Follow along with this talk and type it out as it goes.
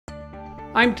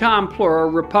I'm Tom Pliura,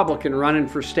 Republican running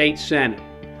for state Senate.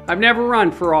 I've never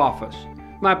run for office.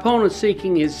 My opponent's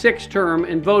seeking his sixth term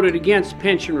and voted against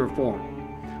pension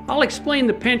reform. I'll explain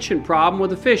the pension problem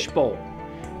with a fishbowl.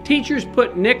 Teachers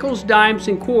put nickels, dimes,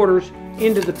 and quarters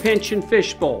into the pension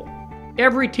fishbowl.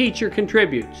 Every teacher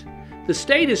contributes. The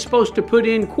state is supposed to put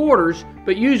in quarters,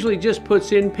 but usually just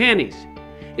puts in pennies.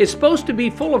 It's supposed to be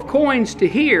full of coins to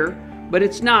here, but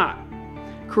it's not.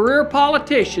 Career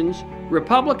politicians,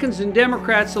 Republicans and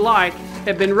Democrats alike,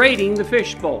 have been raiding the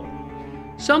fishbowl.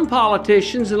 Some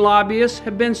politicians and lobbyists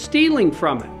have been stealing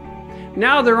from it.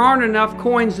 Now there aren't enough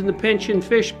coins in the pension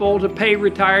fishbowl to pay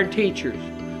retired teachers.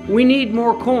 We need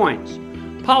more coins.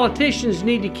 Politicians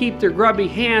need to keep their grubby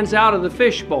hands out of the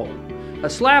fishbowl. A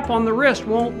slap on the wrist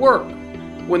won't work.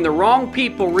 When the wrong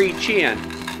people reach in,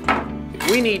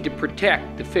 we need to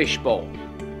protect the fishbowl.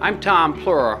 I'm Tom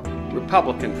Pliura,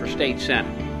 Republican for state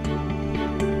Senate.